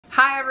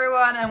Hi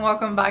everyone and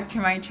welcome back to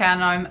my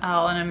channel. I'm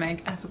Elle and I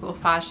make ethical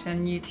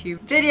fashion YouTube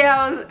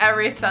videos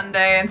every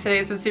Sunday, and today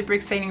is a super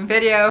exciting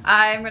video.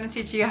 I'm going to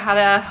teach you how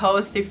to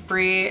host a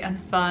free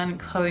and fun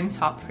clothing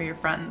swap for your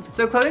friends.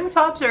 So clothing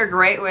swaps are a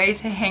great way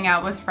to hang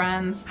out with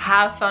friends,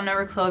 have fun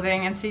over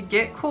clothing, and to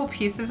get cool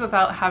pieces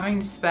without having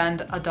to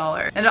spend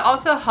 $1. And it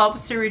also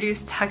helps to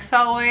reduce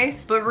textile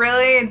waste, but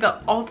really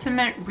the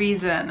ultimate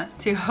reason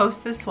to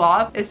host a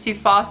swap is to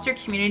foster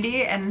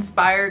community and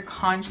inspire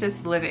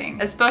conscious living,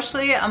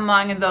 especially among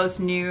those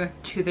new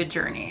to the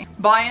journey.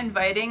 By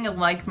inviting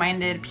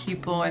like-minded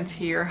people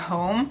into your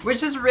home,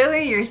 which is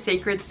really your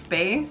sacred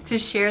space, to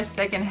share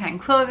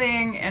secondhand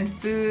clothing and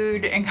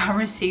food and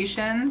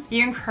conversations,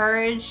 you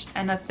encourage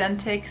an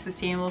authentic,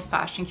 sustainable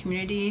fashion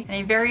community in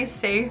a very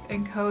safe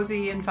and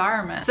cozy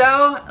environment.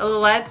 So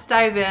let's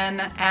dive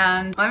in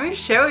and let me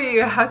show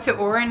you how to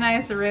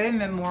organize a really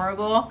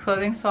memorable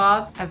clothing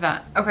swap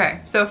event.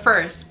 Okay, so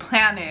first,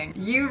 planning.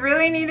 You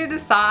really need to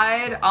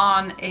decide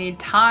on a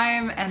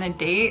time and a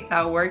date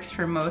that works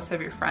for most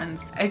of your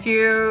friends. If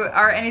you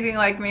are anything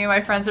like me,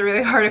 my friends are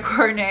really hard to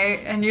coordinate,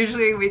 and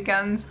usually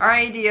weekends are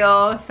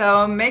ideal.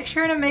 So make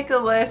sure to make a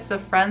list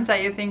of friends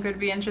that you think would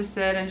be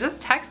interested and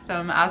just text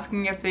them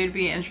asking if they'd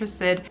be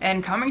interested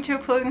in coming to a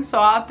clothing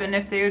swap and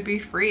if they would be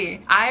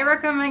free. I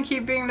recommend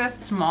keeping this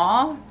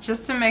small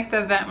just to make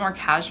the event more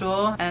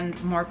casual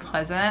and more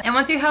pleasant. And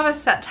once you have a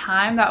set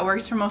time that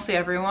works for mostly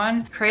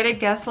everyone, create a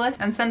guest list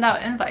and send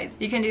out invites.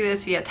 You can do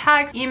this via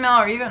text, email,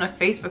 or even a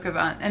Facebook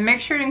event, and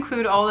make sure to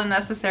include all the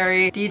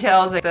necessary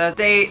details like the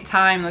date,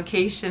 time,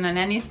 location, and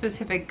any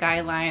specific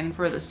guidelines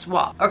for the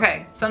swap.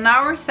 Okay, so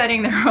now we're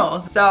setting the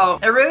rules. So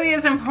it really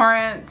is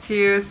important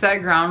to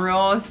set ground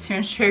rules to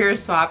ensure your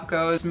swap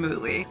goes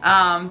smoothly.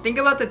 Think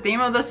about the theme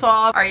of the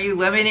swap. Are you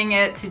limiting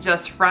it to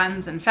just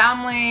friends and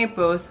family,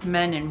 both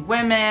men and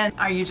women?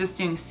 Are you just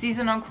doing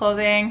seasonal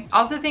clothing?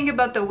 Also think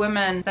about the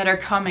women that are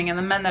coming and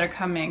the men that are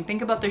coming.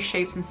 Think about their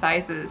shapes and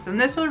sizes. And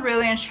this will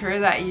really ensure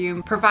that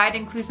you provide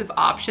inclusive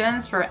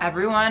options for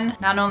everyone,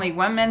 not only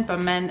women,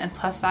 but men and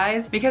plus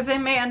size, because they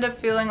may end up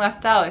feeling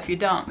left out if you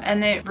don't.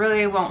 And it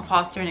really won't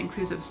foster an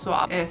inclusive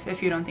swap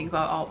if you don't think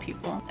about all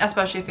people,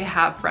 especially if you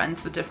have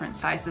friends with different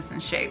sizes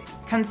and shapes.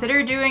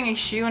 Consider doing a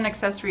shoe and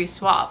accessory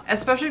swap,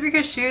 especially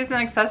because shoes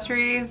and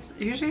accessories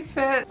usually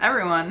fit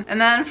everyone. And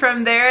then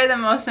from there, the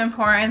most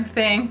important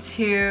thing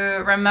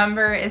to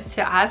remember is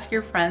to ask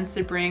your friends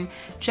to bring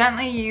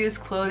gently used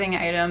clothing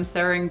items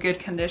that are in good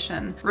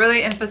condition.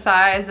 Really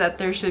emphasize that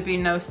there should be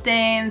no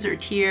stains or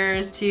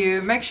tears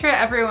to make sure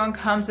everyone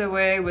comes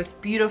away with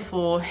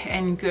beautiful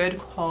and good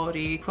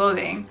quality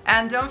clothing.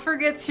 And don't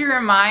forget to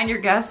remind your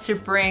guests to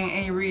bring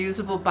a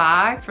reusable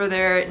bag for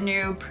their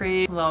new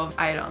pre-loved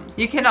items.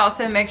 You can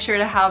also make sure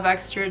to have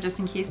extra just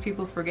in case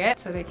people forget,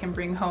 so they can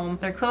bring home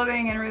their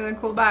clothing in a really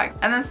cool bag.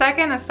 And then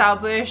second,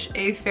 establish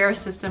a fair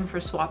system for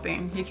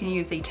swapping. You can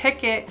use a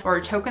ticket or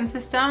a token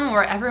system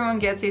where everyone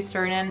gets a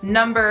certain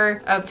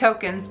number of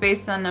tokens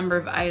based on the number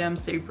of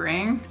items they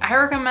bring. I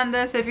recommend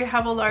this if you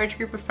have a large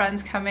group of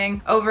friends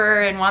coming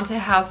over and want to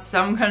have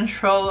some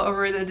control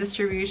over the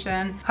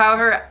distribution.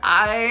 However,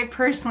 I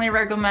personally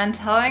recommend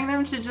telling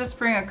them to just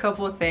bring a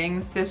couple of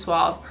things to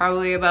swap,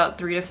 probably about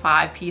 3 to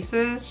 5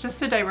 pieces, just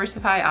to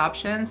diversify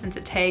options and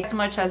to take as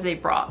much as they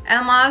brought.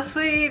 And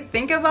lastly,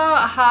 think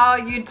about how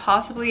you'd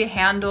possibly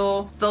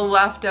handle the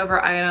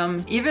leftover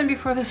items even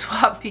before the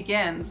swap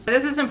begins.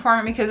 This is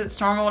important because it's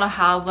normal to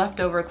have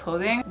leftover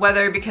clothing,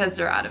 whether because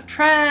they're out of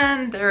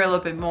trend, they're a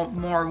little bit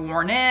more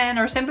worn in,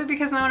 or simply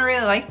because no one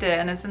really liked it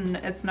and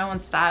it's no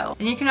one's style.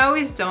 And you can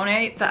always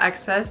donate the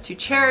excess to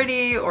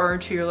charity or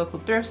to your local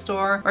thrift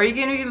store, or you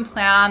can even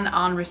plan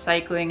on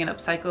recycling and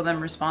upcycle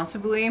them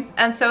responsibly.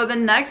 And so the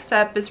next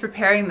step is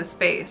preparing the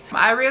space.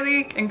 I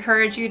really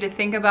encourage you to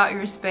think about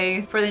your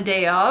space for the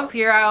day of.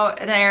 Clear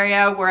out an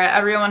area where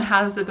everyone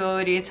has the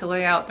ability to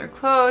lay out their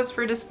clothes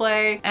for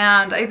display,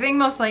 and I think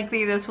most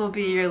likely this will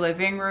be your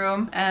living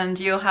room, and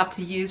you'll have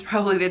to use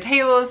probably the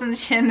tables and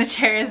the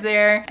chairs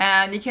there.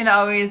 And you can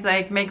always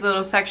like make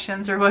little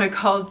sections, or what I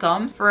call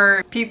dumps,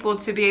 for people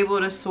to be able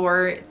to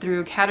sort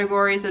through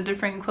categories of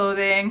different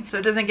clothing so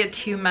it doesn't get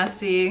too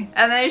messy.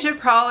 And then you should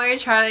probably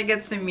try to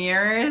get some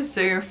mirrors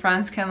so your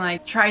friends can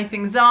like try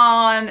things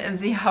on and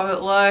see how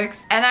it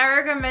looks. And I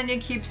recommend you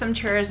keep some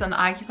chairs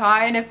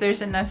unoccupied if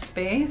there's enough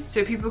space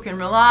so people can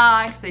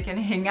relax, they can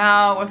hang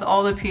out with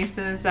all the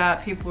pieces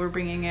that people are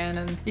bringing in.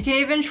 And you can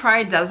even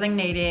try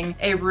designating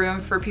a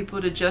room for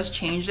people to just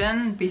change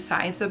in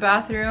besides the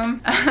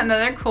bathroom.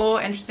 Another cool,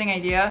 interesting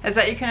idea is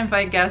that you can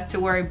invite guests to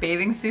wear a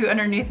bathing suit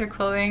underneath their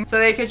clothing so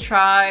they could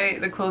try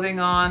the clothing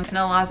on in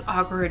a less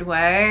awkward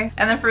way.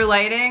 And then for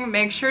lighting,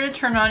 make sure to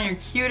turn on your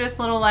cutest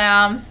little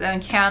lamps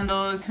and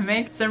candles to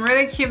make some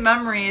really cute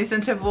memories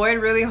and to avoid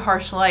really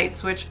harsh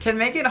lights, which can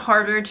make it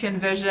harder to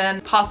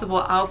envision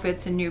possible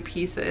outfits and new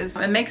pieces.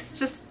 It makes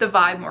just the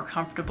vibe more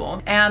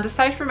comfortable. And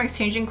aside from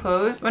exchanging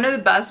clothes, one of the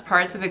best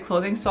parts of a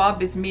clothing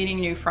swap is meeting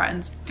new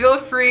friends. Feel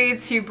free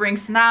to bring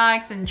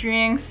snacks and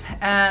drinks,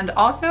 and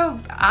also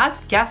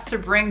ask guests to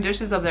bring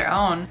dishes of their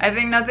own. I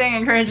think nothing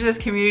encourages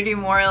community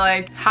more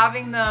like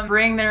having them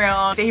bring their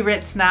own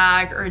favorite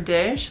snack or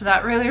dish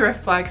that really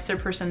reflects their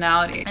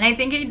personality. And I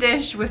think a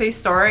dish with a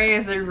story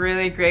is a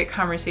really great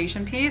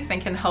conversation piece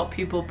and can help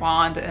people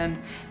bond and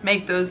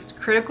make those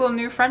critical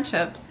new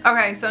friendships.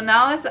 Okay, so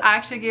now let's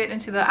actually get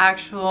into the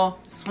actual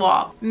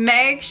swap.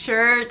 Make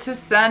sure to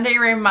send a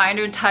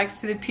reminder text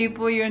to the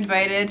people you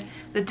invited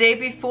the day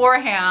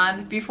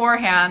beforehand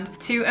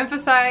to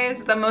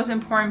emphasize the most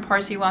important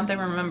parts you want them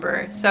to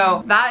remember.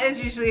 So that is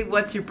usually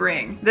what to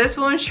bring. This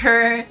will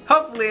ensure,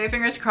 hopefully,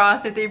 fingers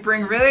crossed, that they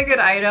bring really good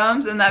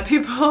items and that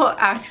people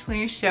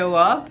actually show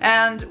up.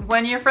 And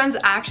when your friends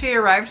actually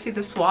arrive to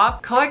the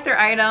swap, collect their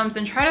items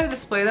and try to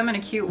display them in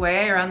a cute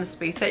way around the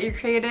space that you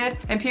created.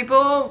 And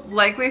people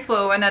likely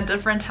flow in at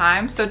different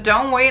times, so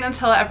don't wait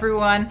until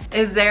everyone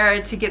is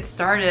there to get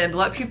started.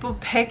 Let people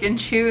pick and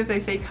choose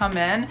as they come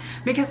in,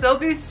 because they'll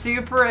be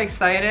super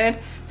excited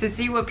to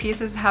see what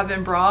pieces have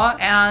been brought.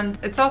 And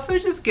it's also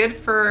just good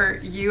for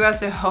you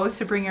as a host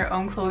to bring your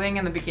own clothing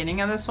in the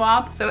beginning of the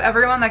swap, so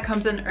everyone that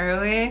comes in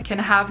early can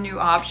have new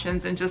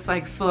options and just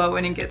like flow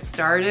in and get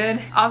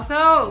started.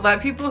 Also,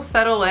 let people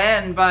settle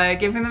in by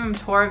giving them a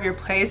tour of your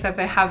place if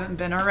they haven't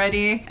been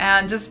already,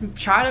 and just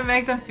try to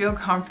make them feel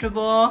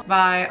comfortable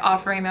by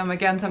offering them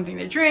again something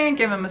to drink,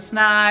 give them a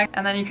snack,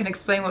 and then you can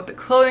explain what the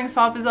clothing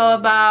swap is all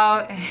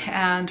about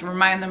and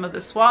remind them of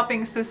the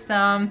swapping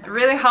system. It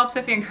really helps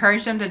if you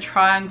encourage them to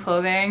try on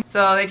clothing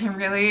so they can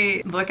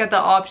really look at the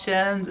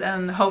options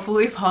and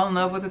hopefully fall in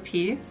love with a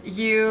piece.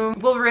 You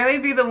will really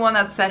be the one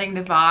that's setting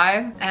the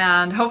vibe,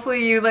 and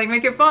hopefully you like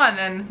make it fun,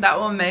 and that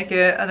will make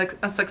it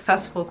a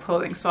successful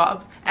clothing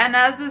swap. And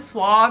as the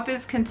swap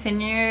is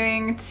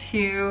continuing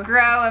to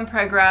grow and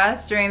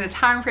progress during the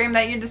time frame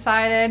that you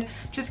decided,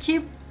 just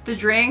keep the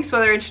drinks,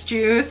 whether it's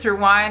juice or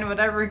wine,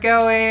 whatever,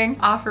 going.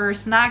 Offer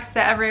snacks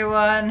to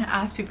everyone,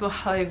 ask people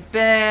how they've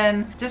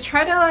been. Just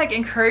try to like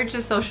encourage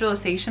the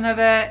socialization of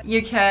it.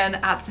 You can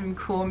add some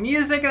cool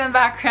music in the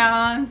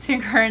background to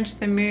encourage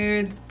the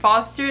moods.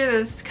 Foster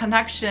this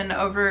connection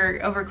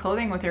over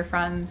clothing with your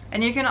friends.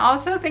 And you can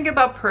also think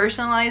about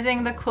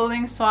personalizing the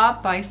clothing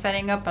swap by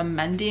setting up a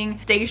mending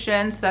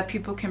station so that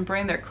people can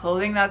bring their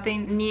clothing that they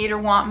need or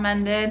want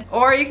mended.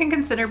 Or you can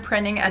consider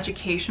printing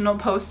educational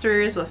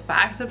posters with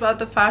facts about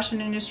the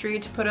fashion industry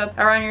to put up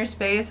around your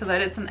space so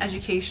that it's an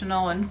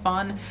educational and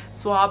fun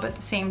swap at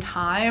the same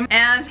time.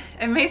 And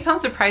it may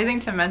sound surprising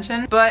to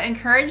mention, but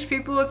encourage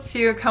people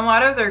to come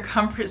out of their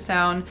comfort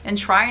zone and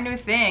try new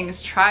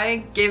things. Try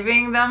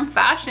giving them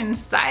fashion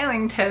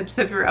styling tips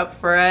if you're up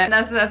for it. And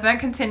as the event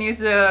continues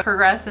to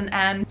progress and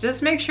end,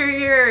 just make sure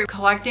you're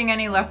collecting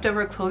any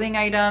leftover clothing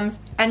items.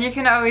 And you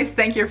can always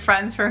thank your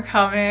friends for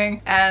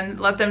coming and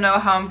let them know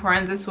how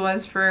important this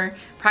was for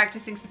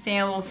practicing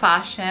sustainable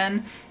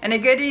fashion. And a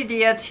good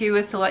idea too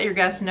is to let your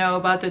guests know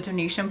about the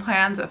donation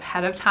plans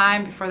ahead of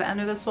time before the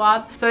end of the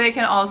swap, so they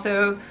can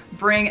also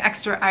bring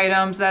extra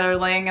items that are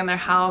laying in their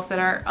house that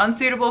are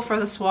unsuitable for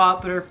the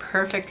swap but are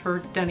perfect for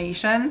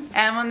donations.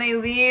 And when they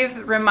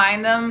leave,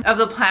 remind them of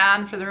the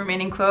plan for the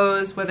remaining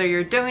clothes, whether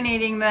you're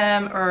donating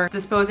them or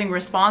disposing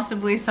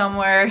responsibly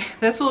somewhere.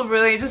 This will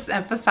really just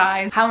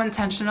emphasize how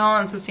intentional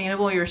and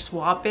sustainable your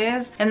swap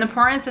is and the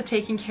importance of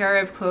taking care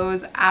of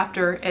clothes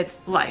after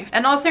its life.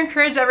 And also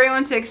encourage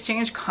everyone to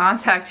exchange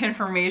contact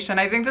information.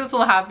 I think this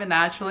will happen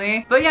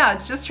naturally. But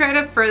yeah, just try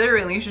to further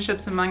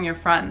relationships among your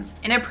friends.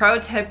 And a pro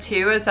tip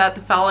too is that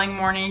the following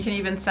morning you can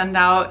even send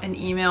out an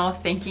email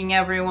thanking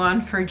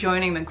everyone for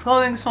joining the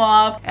clothing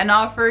swap and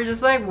offer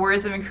just like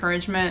words of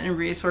encouragement and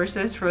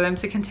resources for them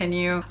to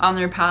continue on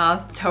their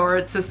path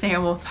towards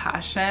sustainable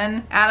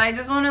fashion. And I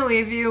just want to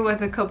leave you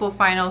with a couple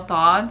final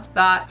thoughts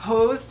that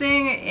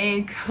hosting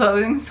a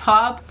clothing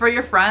swap for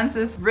your friends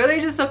is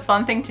really just a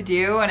fun thing to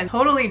do, and it's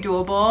totally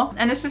doable.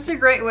 And it's just a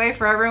great way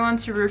for everyone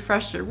to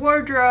refresh their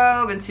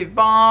wardrobe and to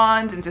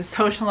bond and to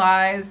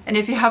socialize. And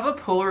if you have a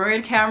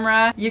Polaroid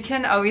camera, you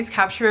can always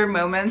capture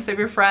moments of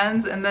your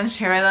friends and then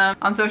share them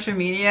on social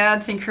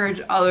media to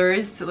encourage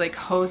others to like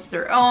host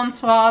their own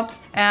swaps.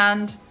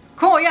 And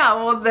cool, yeah,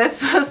 well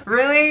this was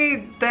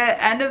really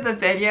the end of the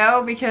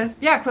video because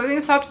yeah, clothing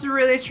swaps are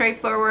really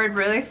straightforward,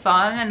 really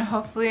fun, and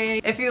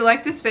hopefully if you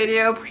like this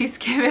video, please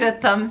give it a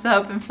thumbs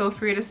up and feel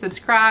free to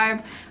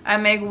subscribe. I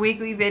make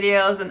weekly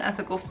videos on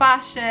ethical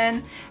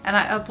fashion and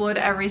I upload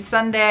every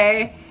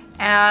Sunday.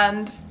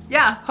 And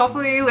yeah,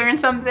 hopefully you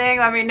learned something.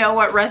 Let me know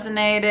what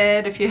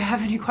resonated if you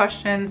have any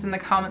questions in the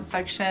comment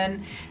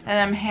section, and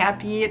I'm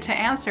happy to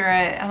answer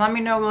it. And let me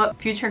know what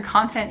future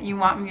content you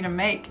want me to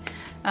make.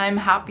 I'm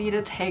happy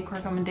to take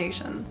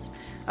recommendations.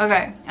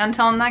 Okay,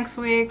 until next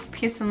week,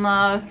 peace and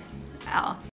love, Elle.